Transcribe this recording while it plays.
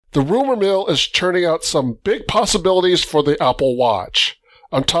The rumor mill is churning out some big possibilities for the Apple Watch.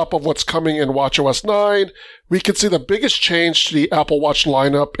 On top of what's coming in watchOS 9, we can see the biggest change to the Apple Watch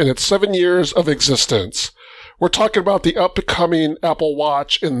lineup in its 7 years of existence. We're talking about the upcoming Apple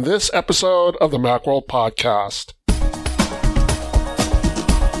Watch in this episode of the Macworld Podcast.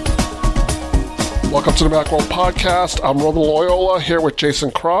 Welcome to the Macworld Podcast. I'm Roman Loyola here with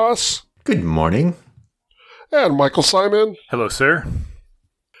Jason Cross. Good morning. And Michael Simon. Hello, sir.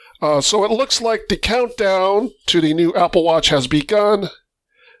 So it looks like the countdown to the new Apple Watch has begun.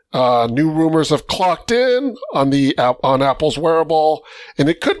 New rumors have clocked in on Apple's wearable, and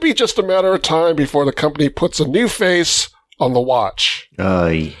it could be just a matter of time before the company puts a new face on the watch.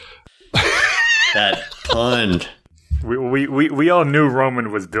 That pun. We all knew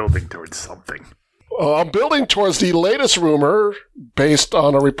Roman was building towards something. I'm building towards the latest rumor based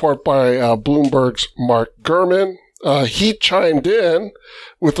on a report by Bloomberg's Mark Gurman. He chimed in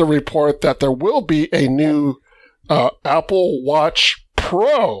with a report that there will be a new Apple Watch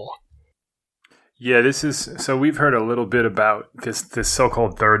Pro. Yeah, so we've heard a little bit about this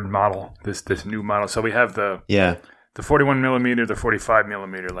so-called third model, this new model. So we have the 41 millimeter, the 45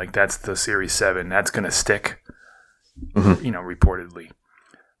 millimeter, like that's the Series 7. That's going to stick, reportedly.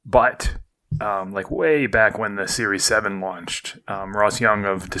 But like way back when the Series 7 launched, Ross Young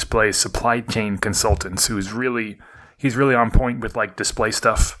of Display Supply Chain Consultants, he's really on point with like display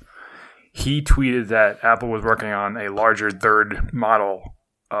stuff. He tweeted that Apple was working on a larger third model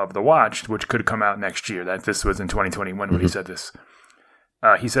of the watch, which could come out next year. That this was in 2021 when he said this.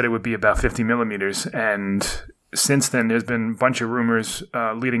 He said it would be about 50 millimeters, and since then there's been a bunch of rumors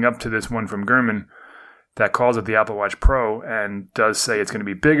leading up to this one from Gurman that calls it the Apple Watch Pro and does say it's going to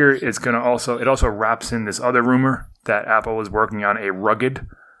be bigger. It also wraps in this other rumor that Apple is working on a rugged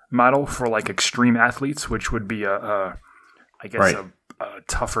model for like extreme athletes, which would be a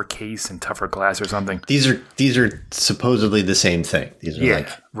tougher case and tougher glass or something. These are supposedly the same thing. These are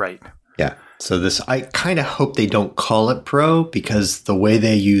right. Yeah. So this, I kind of hope they don't call it Pro, because the way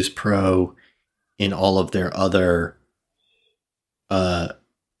they use Pro in all of their other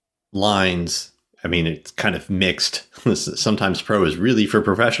lines, I mean, it's kind of mixed. Sometimes Pro is really for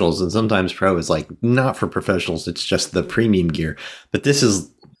professionals, and sometimes Pro is like not for professionals. It's just the premium gear. But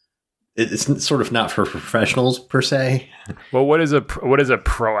it's sort of not for professionals per se. Well, what does a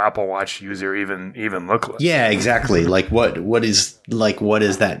pro Apple Watch user even look like? Yeah, exactly. Like what does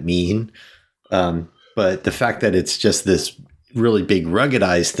that mean? But the fact that it's just this really big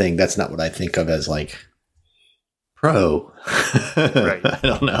ruggedized thing, that's not what I think of as like pro. Right. I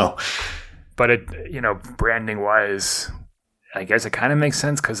don't know. But it, branding wise, I guess it kind of makes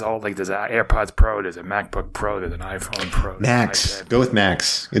sense because there's an AirPods Pro, there's a MacBook Pro, there's an iPhone Pro. Max. Go with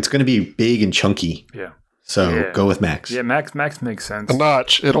Max. It's going to be big and chunky. Yeah. So go with Max. Yeah, Max makes sense. A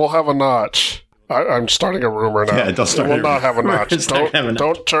notch. It'll have a notch. I'm starting a rumor now. Yeah, it will not have a notch.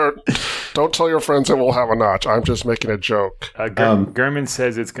 Don't tell your friends it will have a notch. I'm just making a joke. Gurman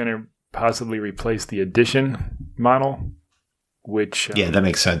says it's going to possibly replace the Edition model, which... that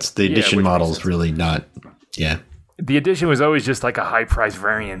makes sense. The Edition model is really not... Yeah. The Edition was always just like a high-price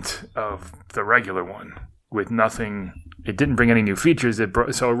variant of the regular one with nothing... It didn't bring any new features.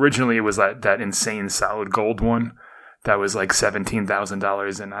 So originally it was that insane solid gold one that was like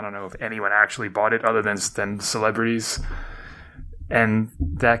 $17,000, and I don't know if anyone actually bought it other than celebrities. And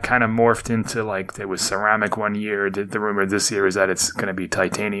that kind of morphed into like there was ceramic one year. The rumor this year is that it's going to be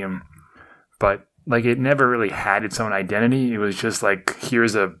titanium. But like it never really had its own identity. It was just like,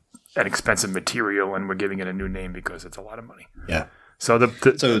 here's an expensive material and we're giving it a new name because it's a lot of money. Yeah. So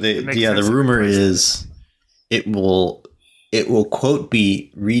the rumor is it will quote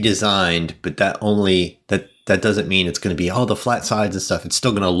be redesigned, but that doesn't mean it's going to be all the flat sides and stuff. It's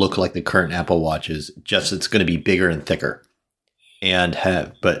still going to look like the current Apple Watches, just it's going to be bigger and thicker, and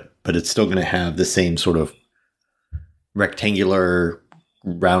but it's still going to have the same sort of rectangular,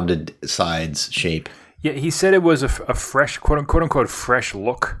 rounded sides shape. Yeah, he said it was a fresh, quote unquote, fresh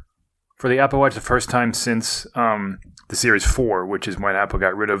look for the Apple Watch, the first time since the Series 4, which is when Apple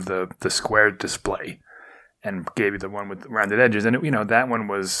got rid of the square display and gave you the one with rounded edges. And, that one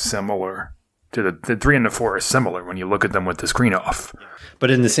was similar to the 3 and the 4 are similar when you look at them with the screen off.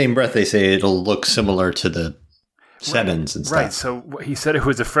 But in the same breath, they say it'll look similar to the 7s and stuff. Right, so he said it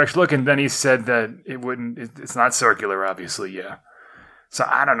was a fresh look, and then he said that it's not circular, obviously, yeah. So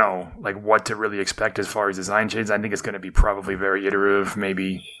I don't know what to really expect as far as design changes. I think it's going to be probably very iterative,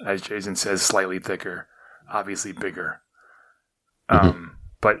 maybe, as Jason says, slightly thicker, obviously bigger.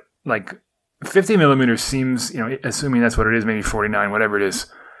 But 50 millimeters seems, assuming that's what it is, maybe 49, whatever it is,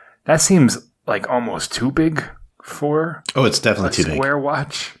 that seems like almost too big for it's definitely too big. Square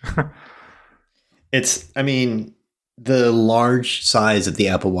watch. The large size of the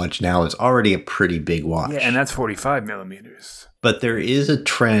Apple Watch now is already a pretty big watch. Yeah, and that's 45 millimeters. But there is a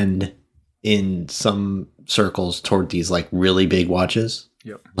trend in some circles toward these like really big watches.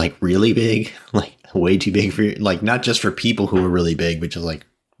 Yep. Like really big, like way too big for like not just for people who are really big, but just like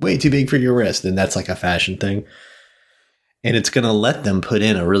way too big for your wrist. And that's like a fashion thing. And it's going to let them put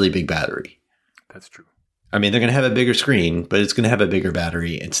in a really big battery. That's true. I mean, they're going to have a bigger screen, but it's going to have a bigger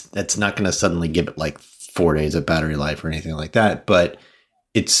battery. That's not going to suddenly give it like 4 days of battery life or anything like that. But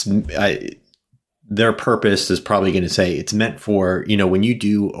their purpose is probably going to say it's meant for, when you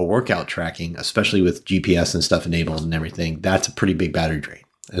do a workout tracking, especially with GPS and stuff enabled and everything, that's a pretty big battery drain,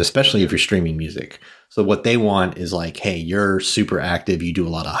 and especially if you're streaming music. So what they want is like, hey, you're super active. You do a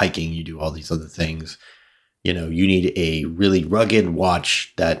lot of hiking. You do all these other things. You need a really rugged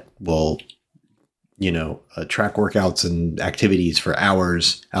watch that will track workouts and activities for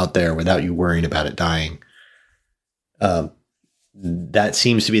hours out there without you worrying about it dying. That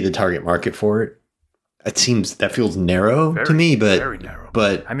seems to be the target market for it. That feels narrow to me, but very narrow.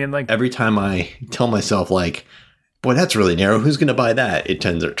 But I mean, like every time I tell myself, like, boy, that's really narrow. Who's going to buy that? It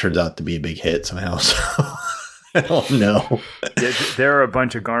turns out to be a big hit somehow. So I don't know. There are a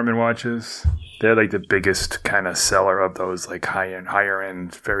bunch of Garmin watches. They're like the biggest kind of seller of those like higher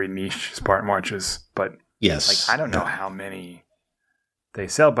end, very niche smartwatches. But yes, like I don't know how many they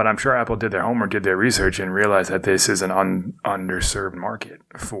sell, but I'm sure Apple did their homework, did their research, and realized that this is an underserved market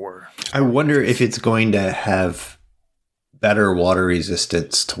for. I wonder if it's going to have better water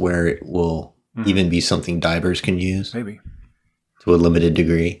resistance to where it will even be something divers can use. Maybe to a limited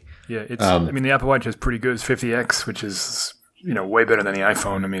degray. Yeah, it's. The Apple Watch is pretty good. It's 50X, which is way better than the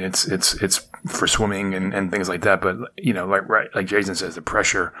iPhone. I mean, it's for swimming and things like that. But like Jason says, the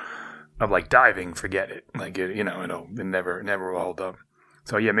pressure of like diving, forget it. Like it never will hold up.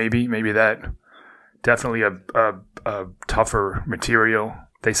 So yeah, maybe that definitely a tougher material.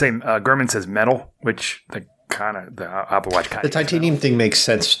 They say Garmin says metal, which the Apple Watch kind of. The titanium thing makes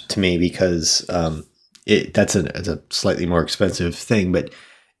sense to me because it's a slightly more expensive thing, but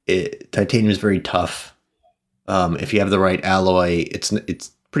titanium is very tough. If you have the right alloy, it's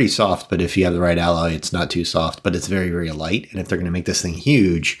pretty soft, but if you have the right alloy, it's not too soft, but it's very, very light. And if they're going to make this thing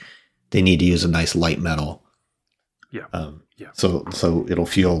huge, they need to use a nice light metal. Yeah. Yeah. So it'll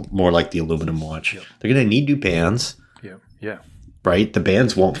feel more like the aluminum watch. Yep. They're going to need new bands. Yeah. Yeah. Right? The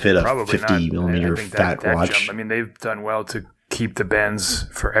bands won't fit a Probably 50 not. millimeter fat watch. I mean, they've done well to keep the bands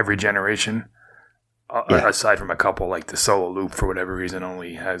for every generation. Aside from a couple, like the Solo Loop, for whatever reason,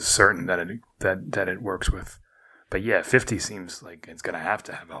 only has certain that it works with. But yeah, 50 seems like it's going to have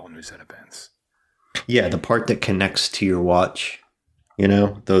a whole new set of bands. Yeah, the part that connects to your watch,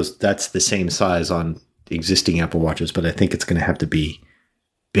 that's the same size on existing Apple Watches, but I think it's going to have to be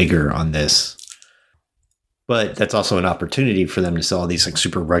bigger on this. But that's also an opportunity for them to sell these like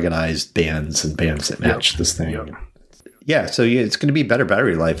super ruggedized bands and bands that match this thing. Yep. Yeah, so it's going to be better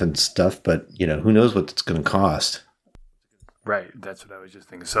battery life and stuff, but who knows what it's going to cost. Right, that's what I was just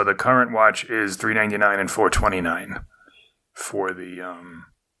thinking. So the current watch is $399 and $429 for the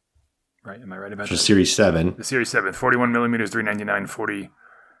right? Am I right about that? Series 7. The Series 7, 41 millimeters, $399,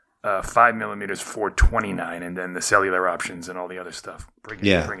 45 millimeters, $429, and then the cellular options and all the other stuff. Bring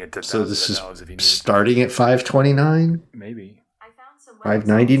it to so this is if you need starting at $529, maybe. I found some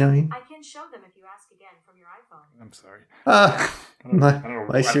 $599. I can show them if you ask again from your iPhone. I'm sorry.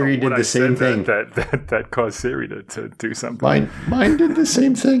 My Siri did the same thing. That caused Siri to do something. Mine did the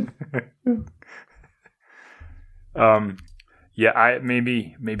same thing. Yeah,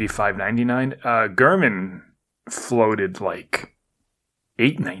 maybe $599. Garmin floated like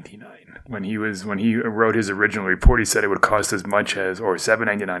 $899 when he wrote his original report. He said it would cost as much as, or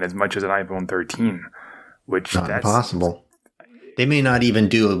 $799, as much as an iPhone 13, which that's impossible. They may not even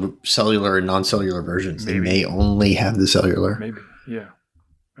do a cellular and non-cellular versions. Maybe. They may only have the cellular. Maybe, yeah.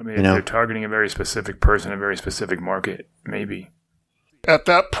 I mean, if they're targeting a very specific person, a very specific market, maybe. At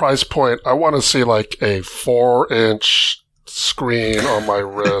that price point, I want to see like a 4-inch screen on my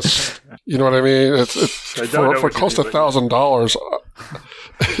wrist. You know what I mean? It's for close to $1,000.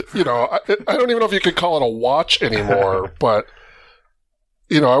 I don't even know if you could call it a watch anymore, but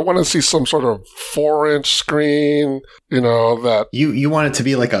I want to see some sort of 4-inch screen, that... You want it to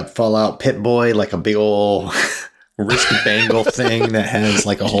be like a Fallout Pip-Boy, like a big old wrist bangle thing that has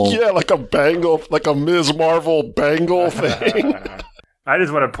like a whole... Yeah, like a bangle, like a Ms. Marvel bangle thing. I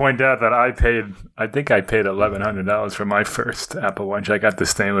just want to point out that I think I paid $1,100 for my first Apple Watch. I got the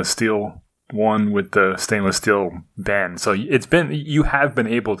stainless steel one with the stainless steel band. So you have been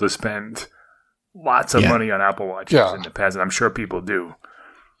able to spend lots of money on Apple Watches in the past, and I'm sure people do.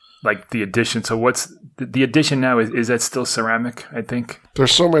 Like the Edition. So what's the Edition now? Is that still ceramic, I think?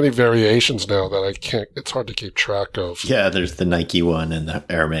 There's so many variations now that I can't, it's hard to keep track of. Yeah, there's the Nike one and the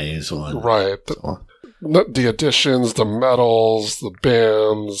Hermes one. Right. The Editions, the metals, the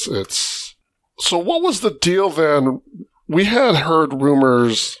bands. So what was the deal then? We had heard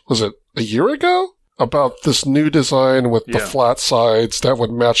rumors, was it a year ago? About this new design with the flat sides that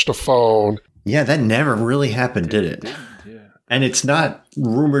would match the phone. Yeah, that never really happened, did it? And it's not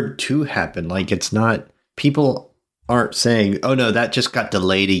rumored to happen. Like, it's not, people aren't saying, oh no, that just got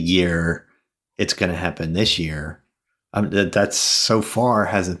delayed a year. It's going to happen this year. That's so far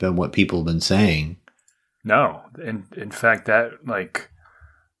hasn't been what people have been saying. No. In fact, that, like,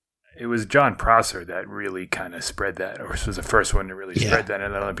 it was John Prosser that really kind of spread that, or was the first one to really spread that,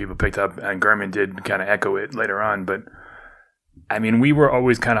 and then other people picked up, and Gurman did kind of echo it later on. But I mean, we were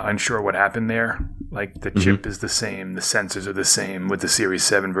always kind of unsure what happened there. Like, the chip is the same, the sensors are the same with the Series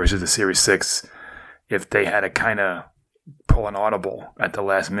 7 versus the Series 6. If they had to kind of pull an audible at the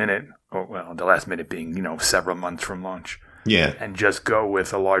last minute, or, well, the last minute being, several months from launch. Yeah. And just go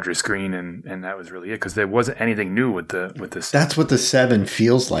with a larger screen, and that was really it, because there wasn't anything new with this. That's what the 7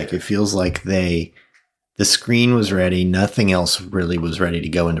 feels like. It feels like the screen was ready, nothing else really was ready to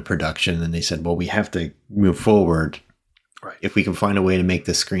go into production, and they said, well, we have to move forward. Right. If we can find a way to make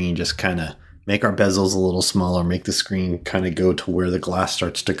the screen just kind of make our bezels a little smaller, make the screen kind of go to where the glass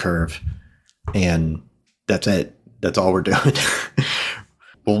starts to curve, and that's it. That's all we're doing.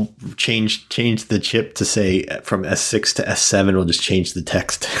 We'll change the chip to say from S6 to S7. We'll just change the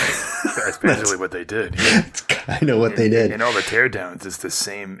text. That's basically what they did. Yeah. It's kind of what they did. And all the teardowns, it's the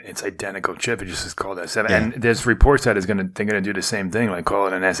same. It's identical chip. It just is called S7. Yeah. And there's reports that they're going to do the same thing, like call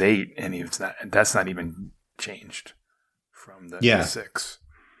it an S8, and it's not. That's not even changed from the S6.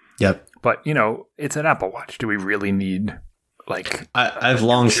 Yep. But it's an Apple Watch. Do we really need I've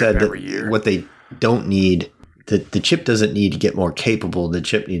long said that what they don't need. The chip doesn't need to get more capable. The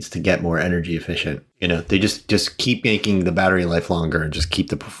chip needs to get more energy efficient. They just keep making the battery life longer and just keep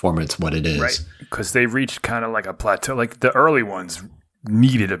the performance what it is. Right. Because they reached kind of like a plateau. Like the early ones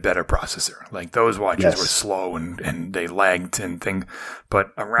needed a better processor. Like those watches were slow and they lagged and things.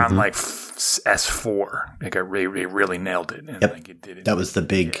 But around like S4, like they really nailed it. And it did it. That was the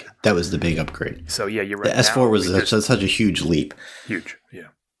big upgrade. So yeah, you're right. The S4 was such a huge leap. Huge, yeah.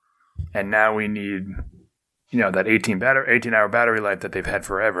 And now we need. That 18-hour battery life that they've had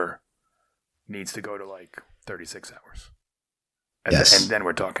forever needs to go to like 36 hours. And then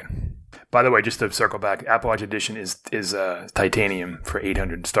we're talking. By the way, just to circle back, Apple Watch Edition is titanium for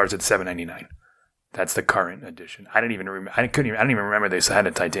 $800. Starts at $799. That's the current edition. I don't even remember they had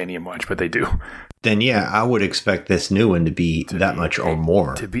a titanium watch, but they do. Then I would expect this new one to be that much or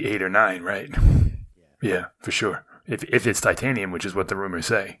more. To be 8 or 9, right? Yeah, for sure. If it's titanium, which is what the rumors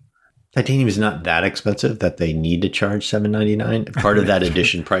say. Titanium is not that expensive that they need to charge $799. Part of that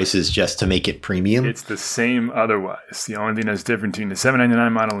edition price is just to make it premium. It's the same otherwise. The only thing that's different between the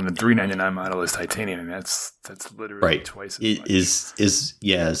 $799 model and the $399 model is titanium, and that's literally twice as much.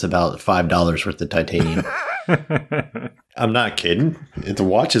 It's about $5 worth of titanium. I'm not kidding. The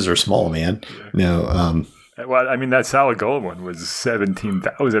watches are small, man. No. Well, I mean, that solid gold one was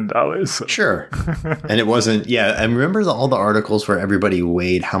 $17,000. So. Sure. And it wasn't, I remember all the articles where everybody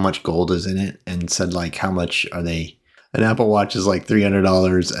weighed how much gold is in it and said, like, how much are they? An Apple Watch is like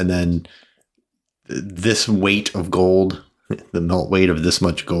 $300, and then this weight of gold, the melt weight of this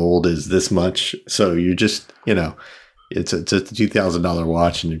much gold is this much. So you just, it's a $2,000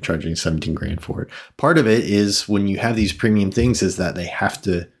 watch and you're charging $17,000 for it. Part of it is when you have these premium things is that they have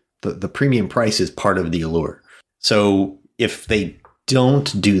to, the premium price is part of the allure. So if they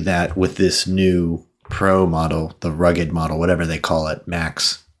don't do that with this new Pro model, the rugged model, whatever they call it,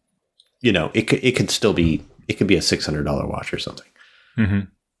 Max, it could still be, it could be a $600 watch or something. Mm-hmm.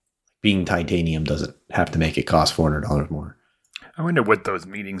 Being titanium doesn't have to make it cost $400 more. I wonder what those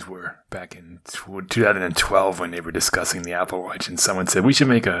meetings were back in 2012 when they were discussing the Apple Watch, and someone said we should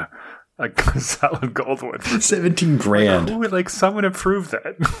make a solid gold one for $17,000. Who would someone approve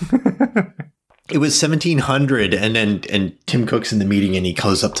that? It was $1,700, and Tim Cook's in the meeting, and he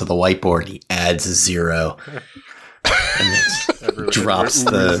goes up to the whiteboard, and he adds a 0, and drops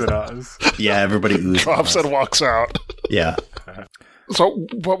everybody oozes. Drops and walks out. Yeah. So,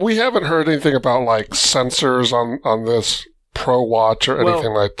 but we haven't heard anything about sensors on this Pro Watch or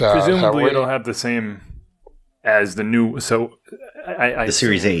anything like that. Presumably, it'll have the same as the new. So. The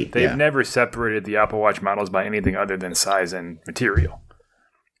Series 8. They've never separated the Apple Watch models by anything other than size and material.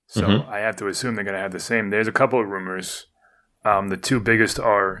 So I have to assume they're going to have the same. There's a couple of rumors. The two biggest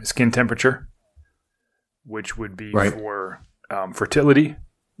are skin temperature. which would be Right. for fertility.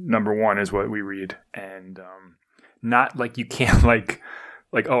 Number 1 is what we read. And not like you can't like,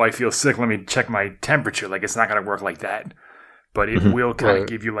 oh, I feel sick, let me check my temperature. Like, it's not going to work like that. But it will kind of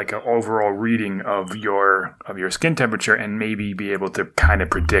give you like an overall reading of your skin temperature and maybe be able to kind of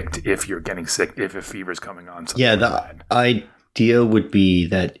predict if you're getting sick, if a fever's coming on. Yeah, the like idea would be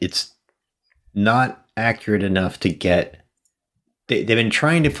that it's not accurate enough to get. They've been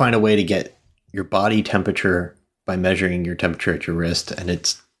trying to find a way to get your body temperature by measuring your temperature at your wrist, and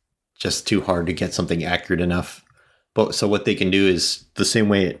it's just too hard to get something accurate enough. But so what they can do is the same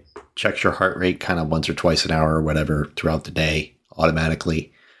way it checks your heart rate kind of once or twice an hour or whatever throughout the day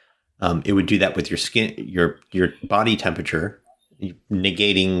automatically. It would do that with your skin, your body temperature,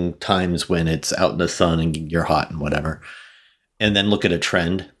 negating times when it's out in the sun and you're hot and whatever. And then look at a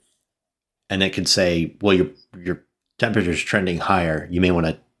trend, and it could say, well, your temperature is trending higher. You may want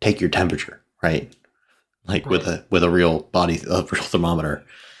to take your temperature, right? Like with a real real thermometer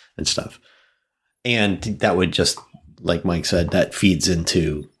and stuff. And that would just, like Mike said, that feeds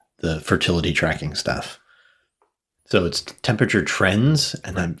into the fertility tracking stuff. So it's temperature trends,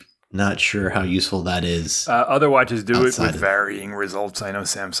 and I'm not sure how useful that is. Other watches do it with varying results. I know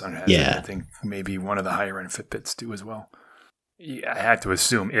Samsung has it. I think maybe one of the higher end Fitbits do as well. Yeah, I have to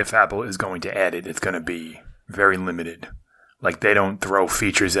assume if Apple is going to add it, it's going to be very limited. Like, they don't throw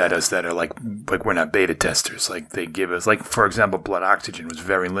features at us that are like we're not beta testers. Like, they give us, like, for example, blood oxygen was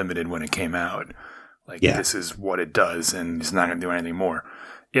very limited when it came out. Like, this is what it does, and it's not going to do anything more.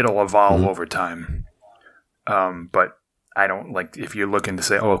 It'll evolve over time. But I don't, like, if you're looking to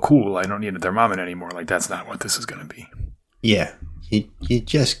say, oh, cool, I don't need a thermometer anymore, like, that's not what this is going to be. Yeah. You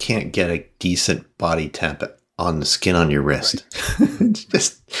just can't get a decent body temp on the skin on your wrist. Right.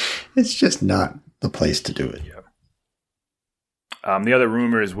 it's just not the place to do it. Yeah. The other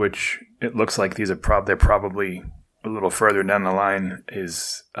rumors, which it looks like these are they're probably a little further down the line,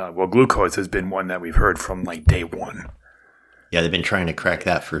 is glucose has been one that we've heard from like day one. Yeah, they've been trying to crack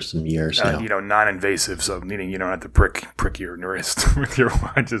that for some years now. Non-invasive, so meaning you don't have to prick your wrist with your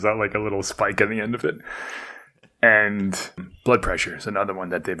watch. Is that like a little spike at the end of it? And blood pressure is another one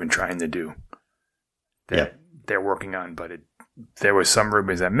that they've been trying to do. They're working on, but there was some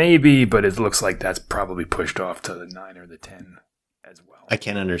rumors that maybe, but it looks like that's probably pushed off to the 9 or the 10 as well. I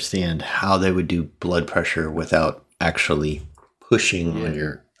can't understand how they would do blood pressure without actually pushing on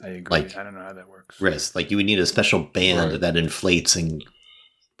your I agree. I don't know how that works. Wrist. Like, you would need a special band that inflates and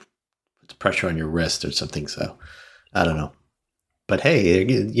puts pressure on your wrist or something. So I don't know. But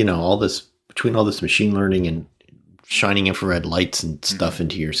hey, all this, between all this machine learning and shining infrared lights and stuff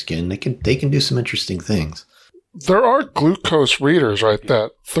into your skin, they can do some interesting things. There are glucose readers, right?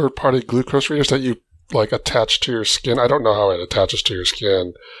 That third-party glucose readers that you like attach to your skin. I don't know how it attaches to your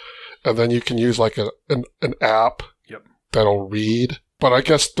skin. And then you can use like an app that'll read. But I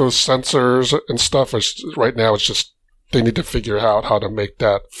guess those sensors and stuff right now, it's just they need to figure out how to make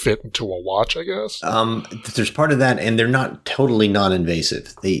that fit into a watch, I guess. There's part of that, and they're not totally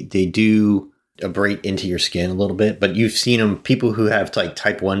non-invasive. They do abrade into your skin a little bit, but you've seen them. People who have like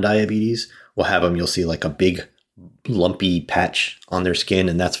type 1 diabetes will have them. You'll see like a big lumpy patch on their skin,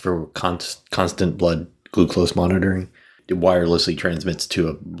 and that's for constant blood glucose monitoring. It wirelessly transmits to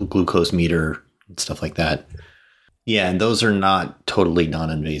a glucose meter and stuff like that. Yeah, and those are not totally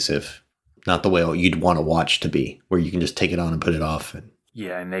non-invasive. Not the way you'd want a watch to be, where you can just take it on and put it off.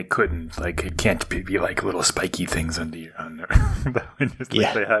 And they couldn't, like, it can't be like little spiky things under your.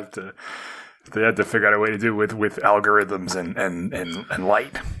 They had to figure out a way to do with algorithms and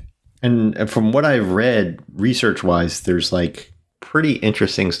light. And from what I've read, research-wise, there's like pretty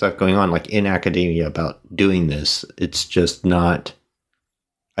interesting stuff going on, like in academia, about doing this. It's just not.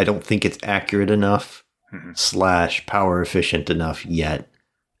 I don't think it's accurate enough. / power efficient enough yet,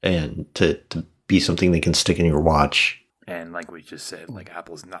 and to be something they can stick in your watch. And like we just said, like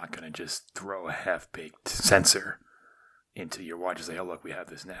Apple's not going to just throw a half-baked sensor into your watch and say, "Oh, look, we have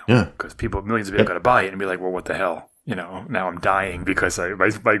this now." Yeah, because millions of people are going to buy it and be like, "Well, what the hell?" Now I'm dying because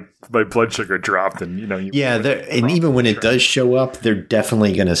my blood sugar dropped, and and even when it does show up, they're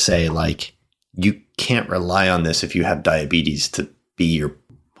definitely going to say like, you can't rely on this if you have diabetes to be your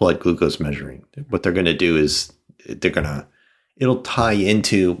blood glucose measuring. What they're going to do is it'll tie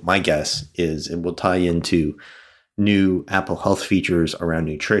into, my guess is it will tie into new Apple Health features around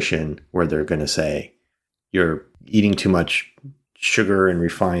nutrition, where they're going to say you're eating too much sugar and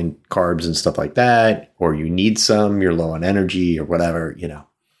refined carbs and stuff like that, or you need some, you're low on energy or whatever.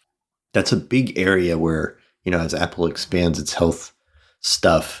 That's a big area where, as Apple expands its health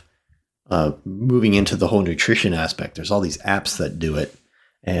stuff, moving into the whole nutrition aspect, there's all these apps that do it,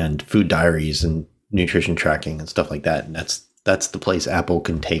 and food diaries and nutrition tracking and stuff like that. And that's the place Apple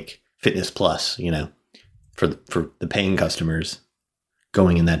can take Fitness Plus, for the paying customers.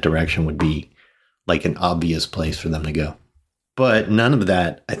 Going in that direction would be like an obvious place for them to go. But none of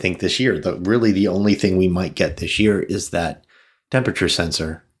that, I think, this year. Really the only thing we might get this year is that temperature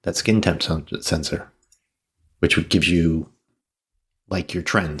sensor, that skin temp sensor, which would give you like your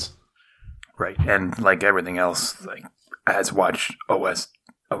trends. Right. And like everything else, like as watchOS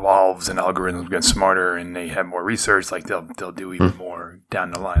evolves and algorithms get smarter and they have more research, like they'll do even more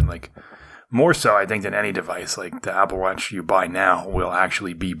down the line. Like more so, I think, than any device. Like the Apple Watch you buy now will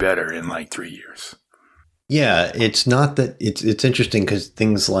actually be better in like 3 years. Yeah, it's not that it's interesting because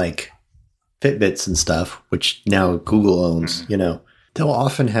things like Fitbits and stuff, which now Google owns, they'll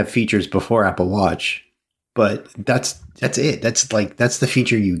often have features before Apple Watch, but that's it. That's the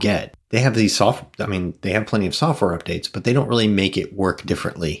feature you get. They have they have plenty of software updates, but they don't really make it work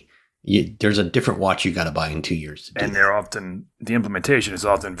differently. There's a different watch you got to buy in 2 years. And the implementation is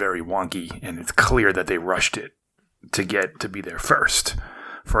often very wonky, and it's clear that they rushed it to get to be there first.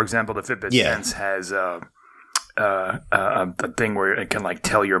 For example, the Fitbit Sense has a thing where it can like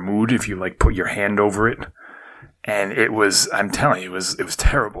tell your mood if you like put your hand over it, and I'm telling you, it was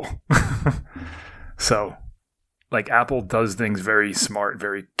terrible. So, like Apple does things very smart,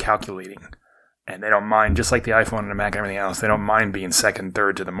 very calculating. And they don't mind, just like the iPhone and the Mac and everything else, they don't mind being second,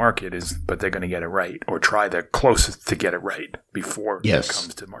 third to the market, but they're going to get it right or try their closest to get it right before it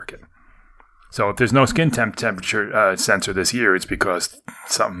comes to market. So if there's no skin temperature sensor this year, it's because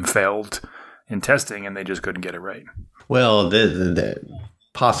something failed in testing and they just couldn't get it right. Well,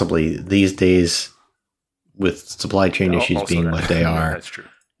 possibly these days with supply chain issues being what they are, that's true.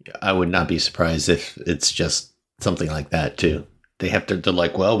 I would not be surprised if it's just something like that too. They're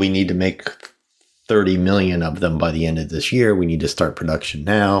like, well, we need to make 30 million of them by the end of this year. We need to start production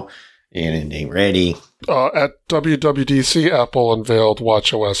now, and it ain't ready. At WWDC, Apple unveiled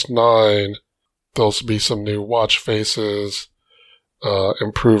watchOS 9. There'll be some new watch faces,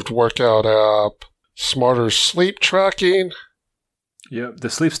 improved workout app, smarter sleep tracking. Yeah, the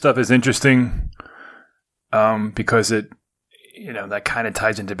sleep stuff is interesting because it, that kind of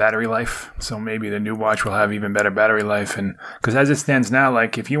ties into battery life. So maybe the new watch will have even better battery life. And because as it stands now,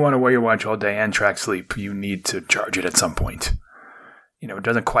 like if you want to wear your watch all day and track sleep, you need to charge it at some point. It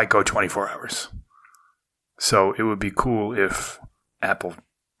doesn't quite go 24 hours. So it would be cool if Apple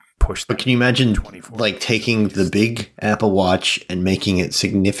pushed. But can you imagine like taking the big Apple Watch and making it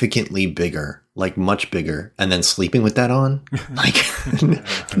significantly bigger, like much bigger, and then sleeping with that on? Like,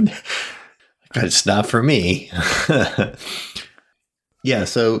 it's not for me. Yeah,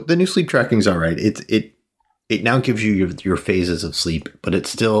 so the new sleep tracking's all right. It now gives you your phases of sleep, but it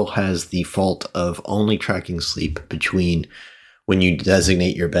still has the fault of only tracking sleep between when you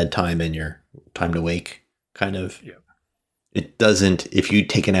designate your bedtime and your time to wake, kind of. Yeah. It doesn't, if you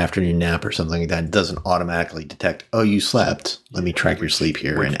take an afternoon nap or something like that, it doesn't automatically detect, oh, you slept. Let me track your sleep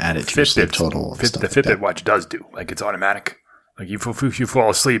here and add it to your sleep total. The Fitbit watch does do. Like it's automatic. Like if you fall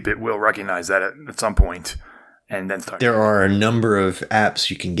asleep, it will recognize that at some point. And then there are a number of apps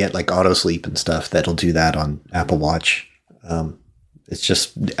you can get, like Auto Sleep and stuff, that'll do that on Apple Watch. It's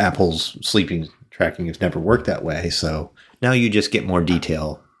just Apple's sleeping tracking has never worked that way. So now you just get more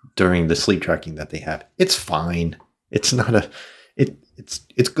detail during the sleep tracking that they have. It's fine. It's not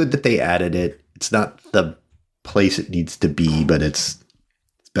it's good that they added it. It's not the place it needs to be, but it's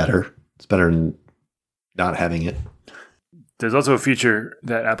better. It's better than not having it. There's also a feature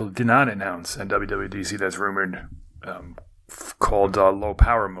that Apple did not announce at WWDC that's rumored called low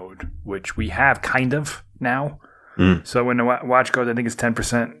power mode, which we have kind of now. So when the watch goes, I think it's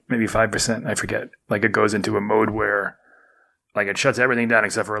 10%, maybe 5%, I forget. Like it goes into a mode where like it shuts everything down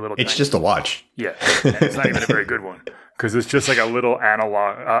except for a little. It's just a watch. Yeah, it's not even a very good one because it's just like a little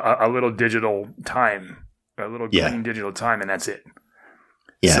analog, a little digital time, a little clean digital time, and that's it.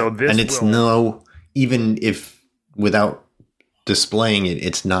 Yeah, so this even if without displaying it,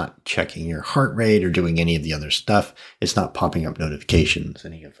 it's not checking your heart rate or doing any of the other stuff. It's not popping up notifications,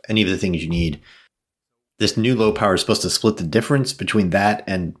 any of the things you need. This new low power is supposed to split the difference between that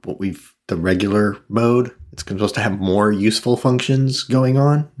and the regular mode. It's supposed to have more useful functions going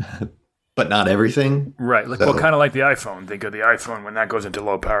on, but not everything. Right. Like, well, kind of like the iPhone. Think of the iPhone when that goes into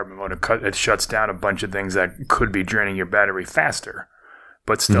low power mode, it shuts down a bunch of things that could be draining your battery faster,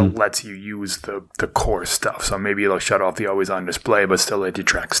 but still lets you use the core stuff. So maybe it'll shut off the always-on display, but still let you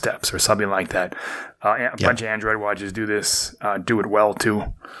track steps or something like that. A bunch of Android watches do this, do it well too,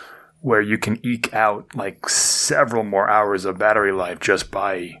 where you can eke out like several more hours of battery life just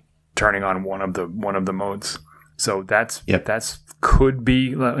by turning on one of the modes. So that's could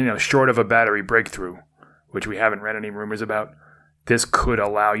be, short of a battery breakthrough, which we haven't read any rumors about. This could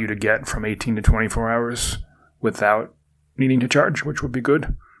allow you to get from 18 to 24 hours without needing to charge, which would be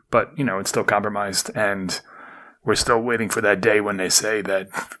good. But, it's still compromised, and we're still waiting for that day when they say that,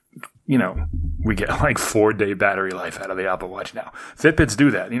 we get like 4-day battery life out of the Apple Watch now. Fitbits do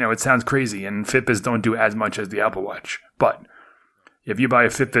that. It sounds crazy, and Fitbits don't do as much as the Apple Watch. But if you buy a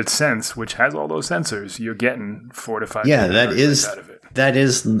Fitbit Sense, which has all those sensors, you're getting 4 to 5 days out of it.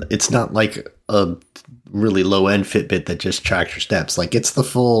 It's not like a really low-end Fitbit that just tracks your steps. Like, it's the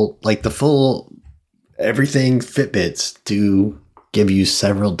full everything Fitbits do give you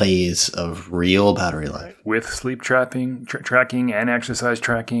several days of real battery life. With sleep tracking and exercise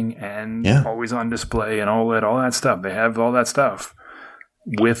tracking and always on display and all that stuff. They have all that stuff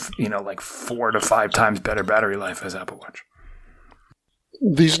with, like 4 to 5 times better battery life as Apple Watch.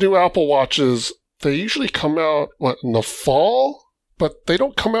 These new Apple Watches, they usually come out, in the fall? But they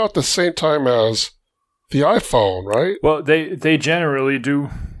don't come out at the same time as the iPhone, right? Well, they generally do.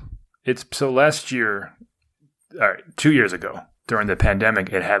 So last year, 2 years ago, during the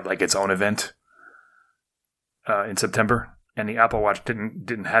pandemic, it had like its own event in September, and the Apple Watch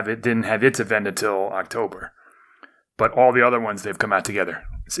didn't have its event until October. But all the other ones, they've come out together.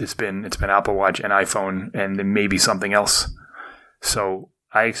 It's been Apple Watch and iPhone, and then maybe something else. So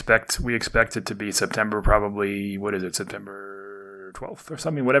we expect it to be September, probably. What is it? September 12th or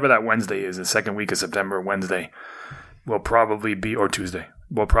something. Whatever that Wednesday is, the second week of September, Wednesday will probably be, or Tuesday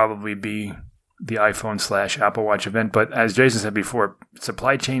will probably be the iPhone / Apple Watch event. But as Jason said before,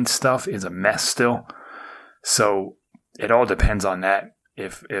 supply chain stuff is a mess still. So it all depends on that.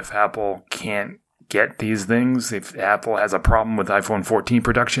 If Apple can't get these things, if Apple has a problem with iPhone 14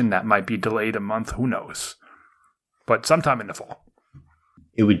 production, that might be delayed a month. Who knows? But sometime in the fall.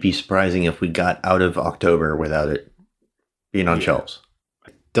 It would be surprising if we got out of October without it being on shelves.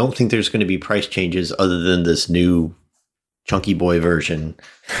 I don't think there's going to be price changes other than this new chunky boy version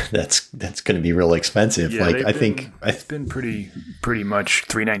that's going to be real expensive. Yeah, it's been pretty much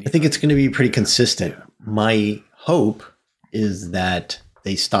 $390. I think it's going to be pretty consistent. Yeah. My hope is that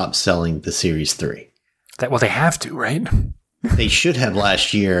they stop selling the Series 3. They have to, right? They should have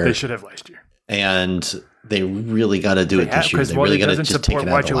last year. And they really got to do it this year. They really got to just take it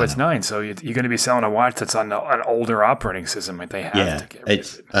out of the lineup. watchOS 9, so you're going to be selling a watch that's on an older operating system. Like they have to get rid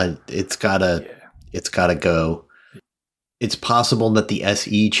of it. It's got to go. It's possible that the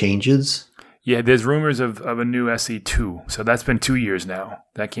SE changes. Yeah, there's rumors of a new SE2. So that's been 2 years now.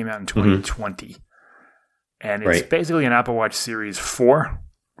 That came out in 2020. Mm-hmm. And it's basically an Apple Watch Series 4,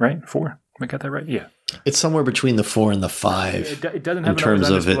 right? 4? Am I got that right? Yeah. It's somewhere between the 4 and the 5. It doesn't have an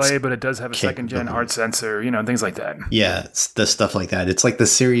always-on display, but it does have a second-gen heart sensor, things like that. Yeah, it's the stuff like that. It's like the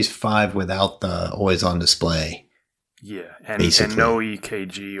Series 5 without the always-on display. Yeah, and no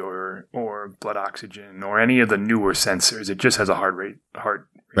EKG or blood oxygen or any of the newer sensors. It just has a heart rate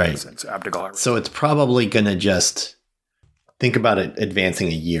sensor, optical heart rate. So it's probably going to just think about it advancing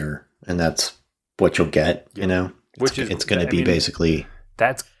a year, and that's what you'll get, It's going to be basically...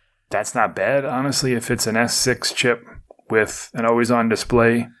 That's not bad, honestly. If it's an S6 chip with an always-on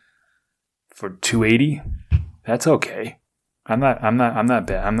display for $280, that's okay. I'm not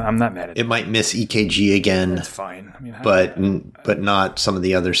bad. I'm not mad at it. It might miss EKG again. That's fine. But not some of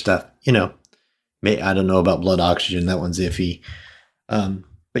the other stuff. I don't know about blood oxygen. That one's iffy.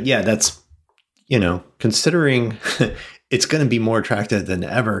 But yeah, that's considering it's going to be more attractive than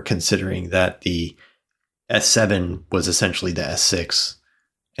ever. Considering that the S7 was essentially the S6.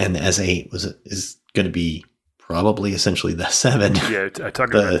 And the S8 is going to be probably essentially the 7. Yeah, I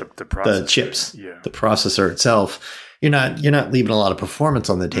talked about the processor. The chips, the processor itself. You're not leaving a lot of performance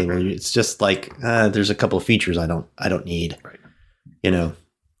on the table. Mm-hmm. It's just like there's a couple of features I don't need. Right.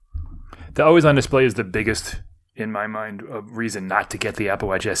 The always on display is the biggest, in my mind, reason not to get the Apple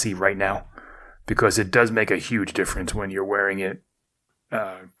Watch SE right now, because it does make a huge difference when you're wearing it.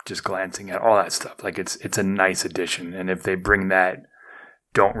 Just glancing at all that stuff, like it's a nice addition, and if they bring that.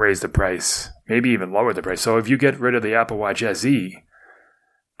 Don't raise the price, maybe even lower the price. So if you get rid of the Apple Watch SE,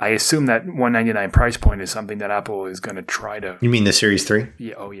 I assume that $199 price point is something that Apple is going to try to... You mean the Series 3?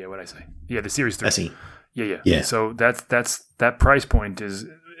 Yeah. Oh, yeah. What'd I say? Yeah, the Series 3. SE. Yeah. So that price point is...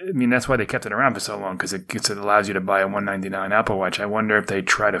 that's why they kept it around for so long, because it allows you to buy a $199 Apple Watch. I wonder if they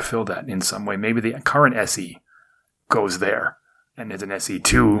try to fill that in some way. Maybe the current SE goes there, and there's an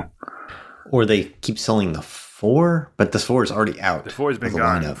SE2. Or they keep selling the 4, but the 4 is already out. The 4 has been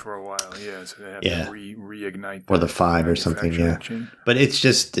gone for a while, so they have to reignite. Or the 5 or something, chain. But it's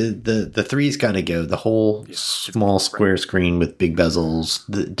just the 3's got to go. The whole small square screen with big bezels,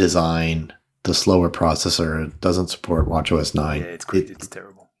 the design, the slower processor. It doesn't support watchOS 9. Yeah, it's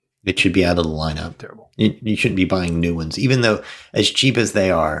terrible. It should be out of the lineup. Terrible. You shouldn't be buying new ones. Even though, as cheap as they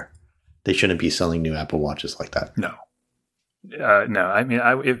are, they shouldn't be selling new Apple Watches like that. No. No. I mean,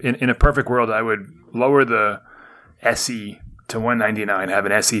 in a perfect world, I would lower the SE to $199, have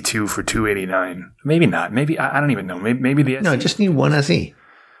an SE2 for $289. Maybe not. Maybe, I don't even know. Maybe the SE. No, just need one SE.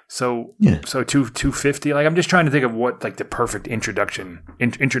 So $250. Like, I'm just trying to think of what like the perfect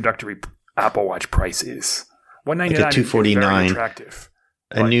introductory Apple Watch price is. $199 like a $249. Is very attractive.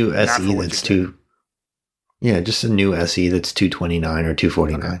 A new SE that's just a new SE that's $229 or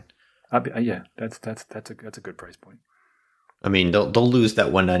 $249. Okay. Yeah, that's a good price point. I mean, they'll lose that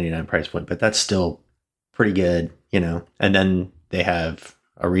 $199 price point, but that's still pretty good, And then they have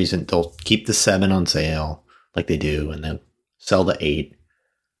a reason. They'll keep the 7 on sale like they do, and they'll sell the 8.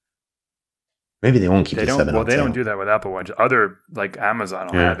 Maybe they won't keep the 7 on sale. Well, they don't do that with Apple Watch. Other, like Amazon,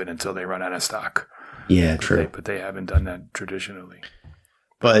 will have it until they run out of stock. Yeah, true. But they haven't done that traditionally.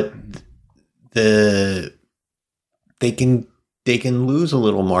 But they can lose a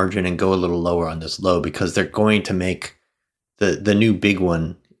little margin and go a little lower on this low because they're going to make the new big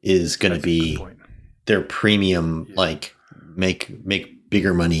one is going to be their premium, like make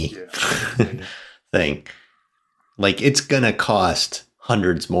bigger money thing. Like it's going to cost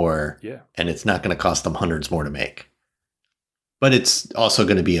hundreds more, and it's not going to cost them hundreds more to make. But it's also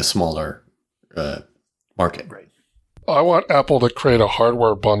going to be a smaller market. Right. I want Apple to create a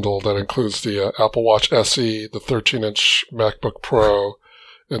hardware bundle that includes the Apple Watch SE, the 13-inch MacBook Pro,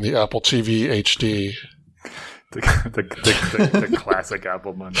 and the Apple TV HD. The classic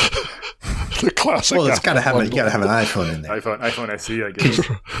Apple bundle. The classic. Well, it's got to have an iPhone in there. iPhone SE, I guess.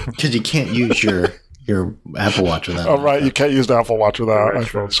 Because you can't use your Apple Watch without. Oh, right. You can't use the Apple Watch without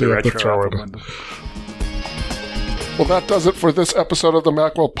iPhone, so you have to throw it in. Well, that does it for this episode of the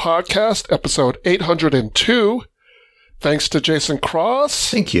Macworld Podcast, episode 802. Thanks to Jason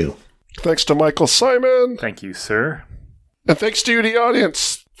Cross. Thank you. Thanks to Michael Simon. Thank you, sir. And thanks to you, the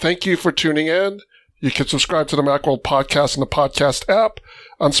audience. Thank you for tuning in. You can subscribe to the Macworld Podcast in the podcast app,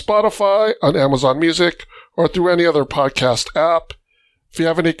 on Spotify, on Amazon Music, or through any other podcast app. If you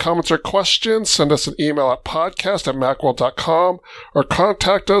have any comments or questions, send us an email at podcast@macworld.com or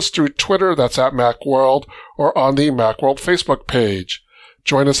contact us through Twitter, that's @Macworld, or on the Macworld Facebook page.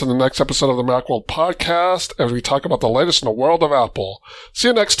 Join us in the next episode of the Macworld Podcast as we talk about the latest in the world of Apple. See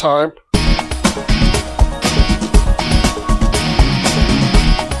you next time.